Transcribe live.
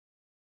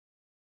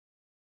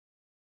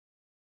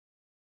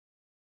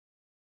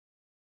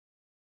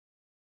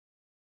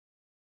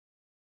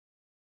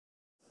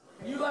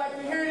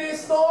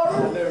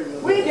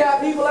got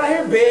people out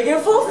here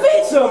begging for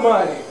feature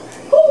money.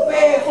 Who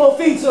begged for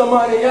feature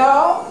money,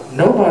 y'all?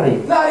 Nobody.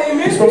 Not in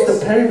Memphis. You're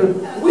supposed to pay the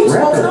We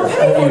supposed to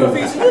pay for the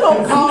feature. You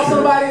don't call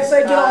somebody and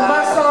say, get on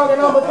my song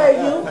and I'm going to pay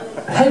you.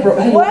 Hey, bro.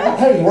 Hey, what? I'll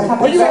pay you.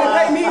 Well, you going to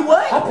pay me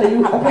what? I'll pay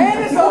you. And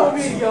it's on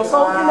video,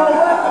 so you know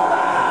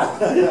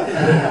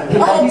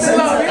what? He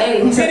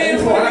said,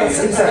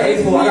 hey,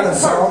 April, I got a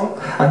song.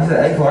 I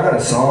said, April, I got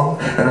a song,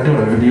 and I'm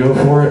doing a video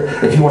for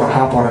it. If you want to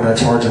hop on it, I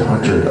charge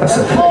 100. I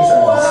said, what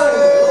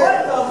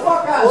the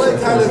fuck out of here?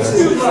 Kind of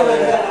excuse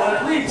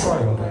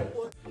sorry about that.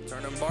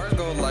 Turn them bars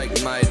go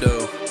like my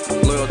dough.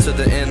 Loyal to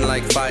the end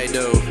like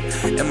Fido.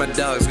 And my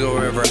dogs go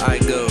wherever I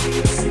go.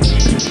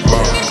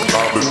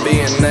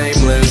 Being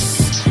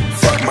nameless.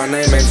 Fuck, my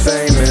name ain't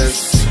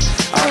famous.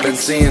 I've been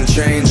seeing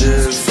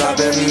changes. I've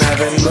been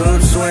having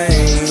mood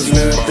swings.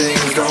 New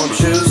things, don't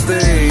choose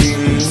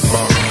things.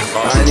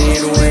 I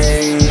need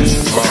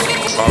wings.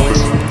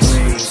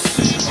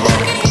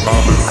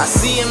 I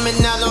see them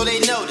and I know they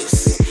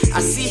notice. I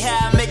see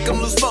how I make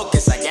them lose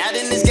focus. I got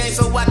in this game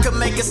so I could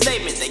make a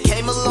statement. They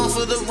came along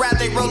for the ride,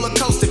 they roller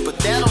coasted. Put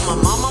that on my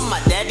mama,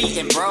 my daddy,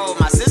 and bro,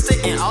 my sister,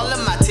 and all of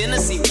my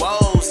Tennessee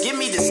woes. Give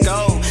me the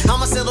scope.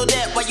 I'ma settle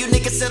that while you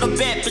niggas settle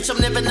back. Bitch, I'm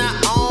never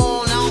not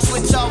on. I don't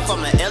switch off,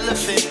 I'm an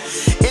elephant.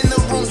 In the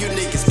room, you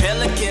niggas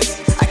pelicans.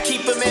 I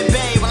keep them at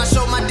bay when I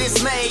show my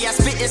dismay. I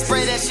spit and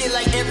spray that shit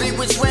like every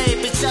which way.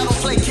 Bitch, I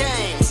don't play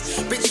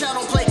games. Bitch, I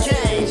don't play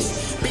games.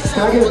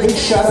 Can I get a big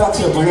shout out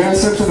to Brianna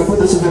Simpson to put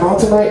this event on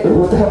tonight?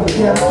 What the hell is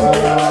that?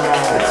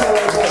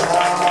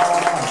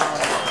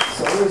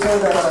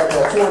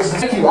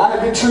 Thank you. Out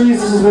of Big Trees,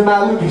 this has been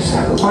Matt Lucas.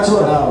 Much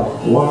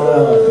love.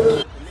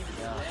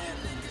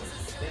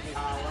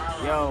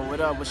 Yo,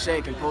 what up? What's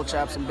shaking? Pull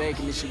chops and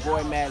bacon. It's your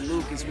boy Matt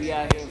Lucas. We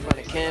out here in front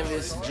of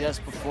Canvas.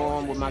 Just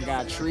performed with my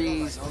guy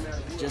Trees.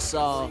 Just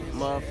saw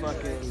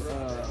motherfucking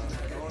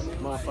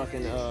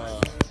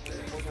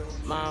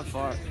mind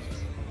fart.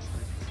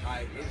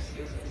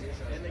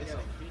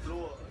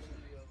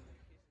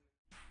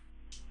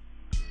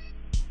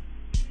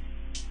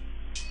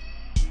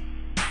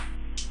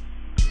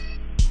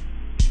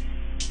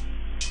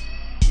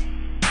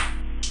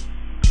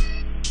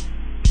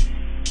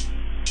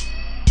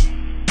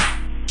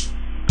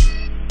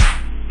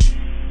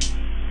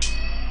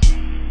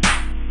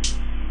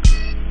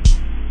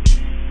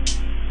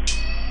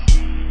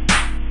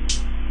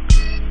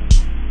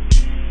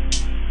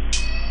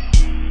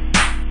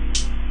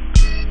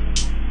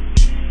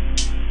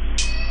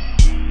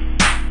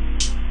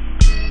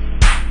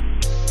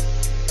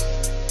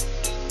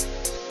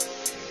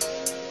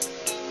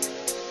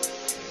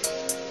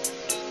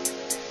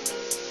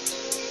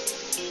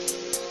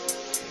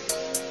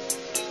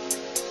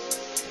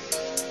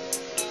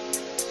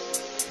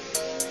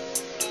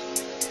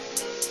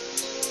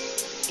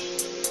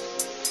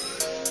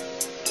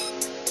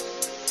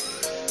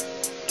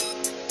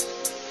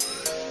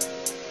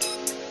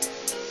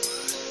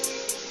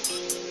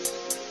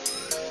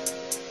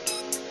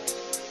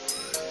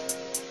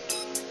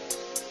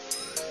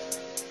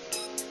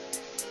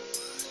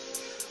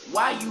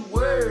 Why you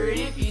worried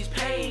if he's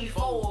paid for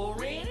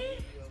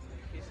already?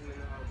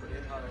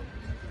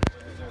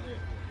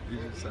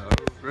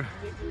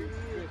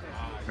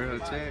 Earl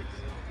checks.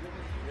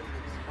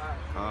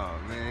 Oh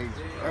man.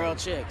 Earl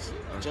checks.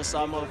 Just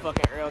saw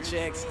motherfucking Earl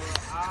checks.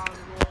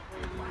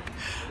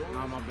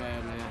 Oh my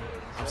bad, man.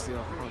 I'm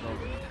still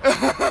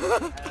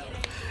hungover.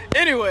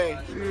 Anyway,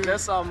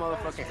 just saw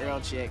motherfucking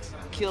Earl checks.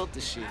 Killed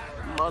the shit.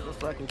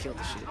 Motherfucking killed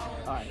the shit.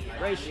 Alright,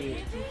 great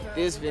shit.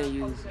 This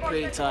venue's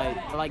pretty tight.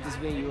 I like this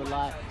venue a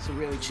lot. It's a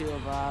really chill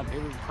vibe.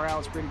 Every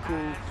crowd's pretty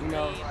cool, you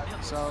know.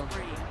 So,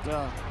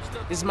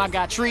 this is my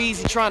guy Trees.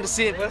 He's trying to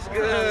sit. What's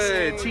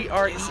good?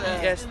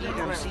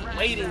 TREESEMC.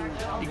 Waiting.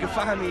 You can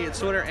find me at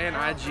Twitter and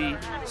IG.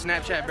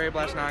 Snapchat, Barry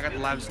Blast Now. I got the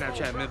live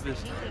Snapchat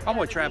Memphis. My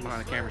boy Trav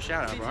behind the camera.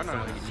 Shout out, bro. I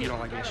know you don't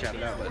like getting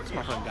shouted out, but it's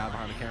my fucking guy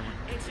behind the camera.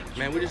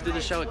 Man, we just did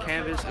the show at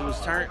Canvas. It was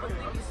turned.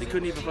 They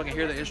couldn't even fucking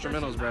hear the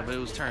instrumentals, bro, but it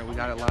was turned. We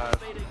got it live.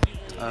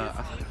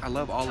 I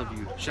love all of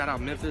you. Shout out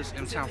Memphis,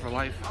 M-Town for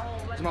life.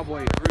 This is my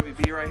boy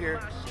Ruby B right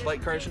here,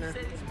 Blake Kirshner.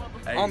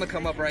 Hey. On the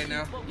come up right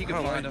now. You can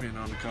find him.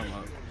 On the come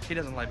up. He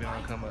doesn't like being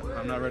on the come up.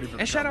 I'm not ready for.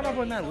 And shout out my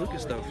boy Matt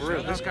Lucas though, for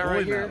real. This guy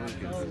right here,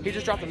 he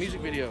just dropped a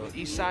music video,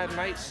 Eastside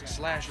Nights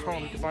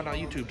 /home. You can find it on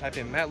YouTube. Type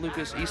in Matt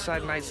Lucas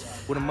Eastside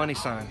Nights with a money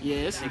sign. Yeah,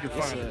 it's a cool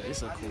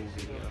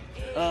video.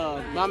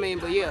 I mean,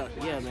 but yeah,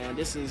 man.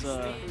 This is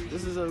a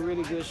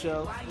really good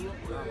show.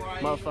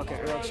 Motherfucking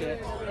Earl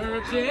Check.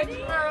 Earl check.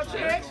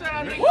 Shout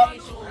out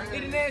nigga.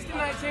 Get a nasty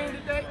 19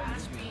 today.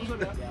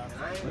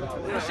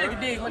 Shake a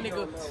dig, my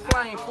nigga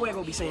Flying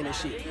Fuego be saying that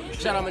shit.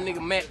 Shout out my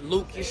nigga Matt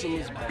Lucas and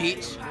this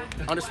bitch.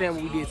 Understand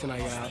what we did tonight,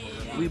 y'all.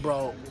 We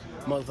brought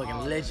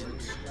motherfucking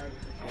legends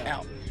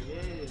out.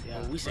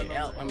 When we say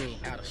out, I mean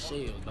out of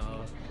shell,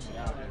 dog.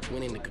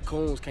 Went in the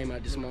cocoons, came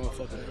out this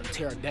motherfucking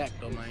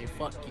pterodactyl, man.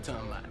 Fuck you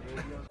talking about.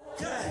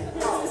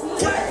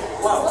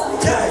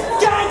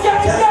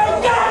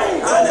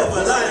 I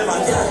never lied to my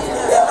gang.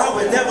 I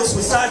would never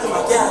switch sides to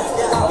my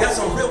gang. Got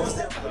some real ones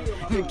that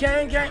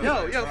gang. Yo,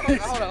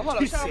 hold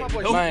on. Shout out my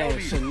boy Man,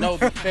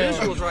 Shinobi Films.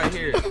 Visuals right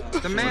here.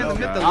 The man, the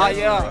myth, the Oh, legend.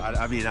 yeah.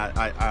 I mean,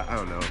 I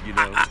don't know. You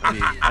know, I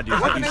mean, I do.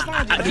 Where can they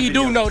find you? You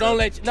do know, don't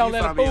let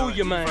it fool you,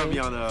 You man. can find me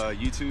on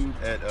YouTube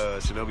at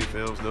Shinobi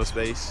Films, no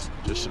space,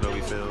 just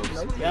Shinobi Films.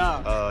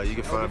 Yeah. You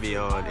can find me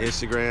on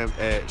Instagram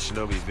at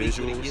Shinobi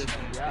Visuals.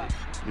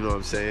 You know what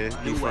I'm saying?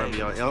 You can find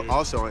me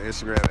also on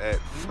Instagram at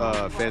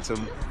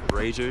Phantom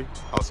Rager,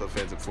 also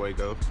Phantom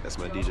Fuego. That's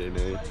my DJ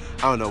name.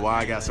 I don't know why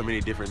I got so many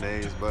different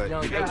names, but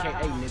you know,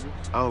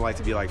 I don't like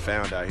to be like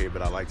found out here,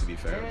 but I like to be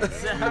found.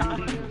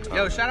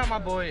 Yo, shout out my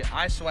boy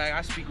iSwag.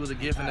 I speak with a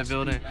gift in the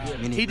building.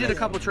 He did a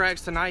couple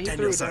tracks tonight. He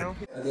threw it down.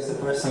 I guess the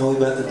first song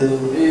we about to do,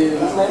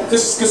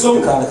 Kasumi.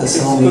 we call it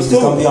Kasumi. It's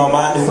gonna be on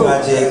my new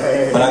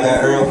project, but I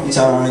got Earl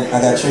featured on it. I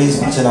got Trees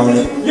featured on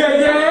it. Yeah.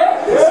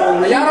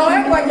 Y'all don't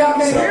act like y'all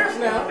can't hear us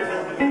now.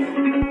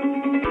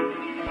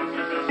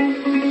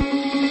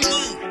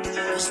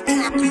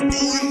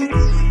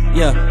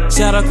 Yeah,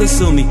 shout out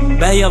Kasumi,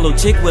 bad yellow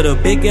chick with a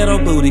big ghetto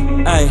booty.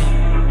 Ayy,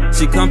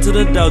 she come to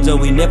the dojo,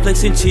 we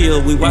Netflix and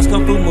chill, we watch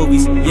kung fu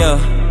movies. Yeah,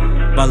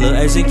 my little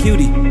Asian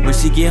cutie, when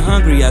she get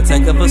hungry, I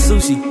take her for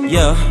sushi.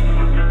 Yeah,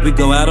 we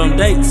go out on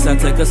dates, I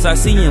take her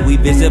sightseeing, we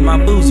visit my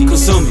bougie.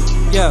 Kasumi,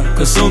 yeah,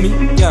 Kasumi,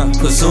 yeah,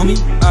 Kasumi,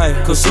 ayy,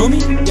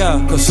 Kasumi, yeah,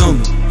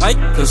 Kasumi, ayy,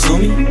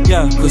 Kasumi,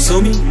 yeah,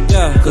 Kasumi,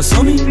 yeah,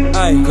 Kasumi,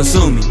 ayy,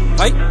 Kasumi,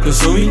 ayy,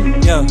 Kasumi,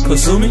 yeah,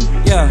 Kasumi,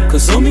 yeah,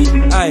 Kasumi,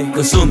 ayy,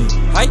 Kasumi,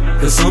 ayy,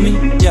 Kasumi,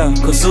 yeah,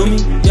 Kasumi,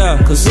 yeah,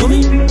 Kasumi,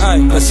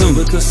 ayy,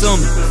 Kasumi,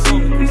 Kasumi.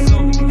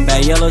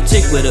 Bad yellow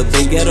chick with a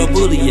big ghetto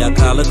booty, I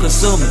call her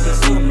Kasumi.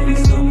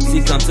 She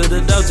come to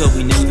the dojo,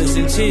 we Netflix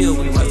and chill,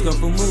 we watch kung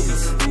fu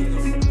movies.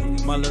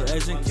 My little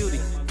Asian cutie,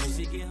 when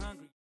she get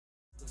hungry.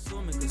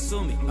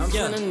 I'm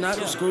turning out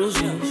them screws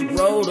loose.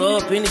 Rolled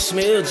up and it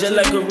smells just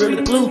like a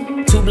real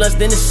glue. 2 blunts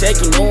then a sec,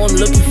 you know I'm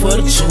looking for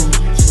the truth.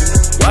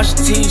 Watch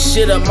the TV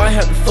shit, I might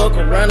have to fuck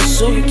around and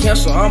sue you.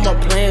 Cancel all my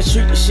plans,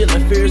 treat the shit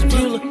like Ferris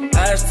Bueller.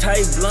 Eyes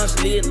tight, blunts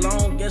lid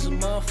long, guess a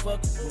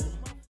motherfucker.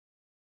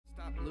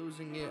 Stop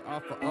losing it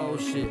off of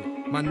old shit.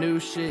 My new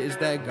shit is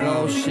that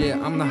gold shit.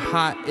 I'm the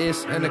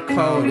hottest and the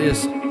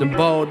coldest, the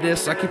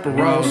boldest. I keep a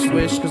roll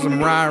switch cause I'm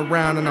riding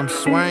around and I'm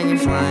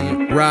swinging.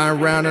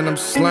 Riding around and I'm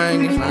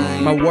slanging.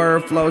 My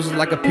word flows is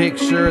like a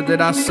picture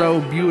that I so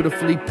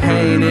beautifully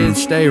painted.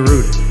 Stay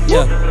rooted.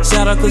 Yeah,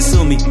 shout out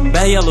Kasumi,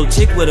 bad yellow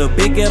chick with a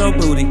big ghetto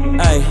booty.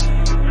 Ayy,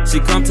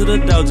 she come to the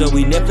dojo,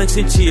 we Netflix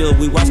and chill,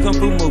 we watch kung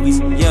fu movies.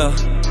 Yeah,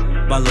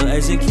 my little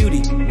Asian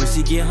cutie, when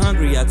she get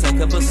hungry, I take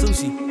her for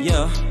sushi.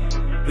 Yeah,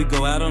 we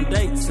go out on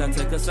dates, I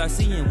take her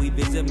sightseeing, we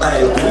visit my...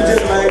 Hey, we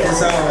just made this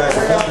song like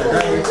a couple of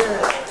days.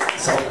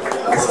 So,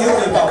 excuse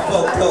me if I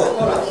fucked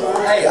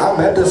up. Hey, I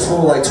met this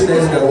fool like 2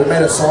 days ago. We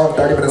made a song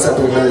 30 minutes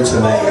after we met each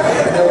other.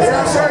 And it was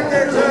that song.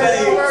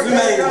 We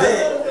made that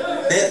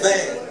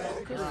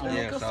bad.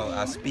 Yeah, so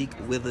I speak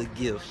with a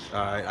gift.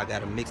 Alright, I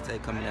got a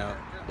mixtape coming out.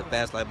 The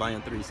Fast Life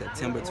Volume 3,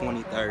 September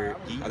 23rd.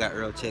 I got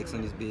Earl Checks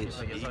on this bitch.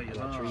 I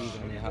got Trees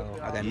on that hoe.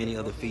 I got many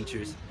other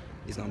features.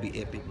 It's gonna be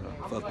epic, bro.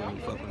 Fuck with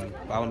me.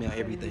 Follow me on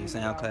everything.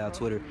 SoundCloud,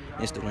 Twitter,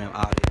 Instagram,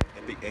 all that.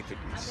 Epic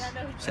epicness.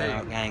 Shout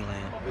out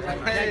Gangland.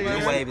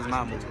 New Wave is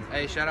my move.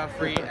 Hey, shout out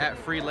Free at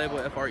Free Label,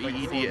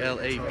 FREEDLABEL.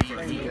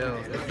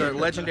 The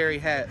legendary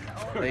hat.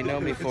 They know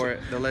me for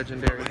it. The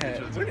legendary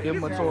hat. Give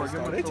them a tour.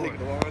 They take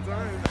a long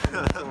time.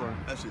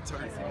 That shit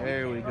turn.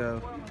 There we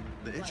go.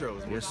 The intro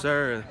was Yes,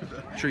 sir.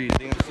 Trees.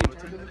 I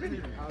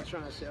was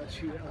trying to shout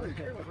you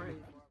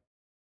out.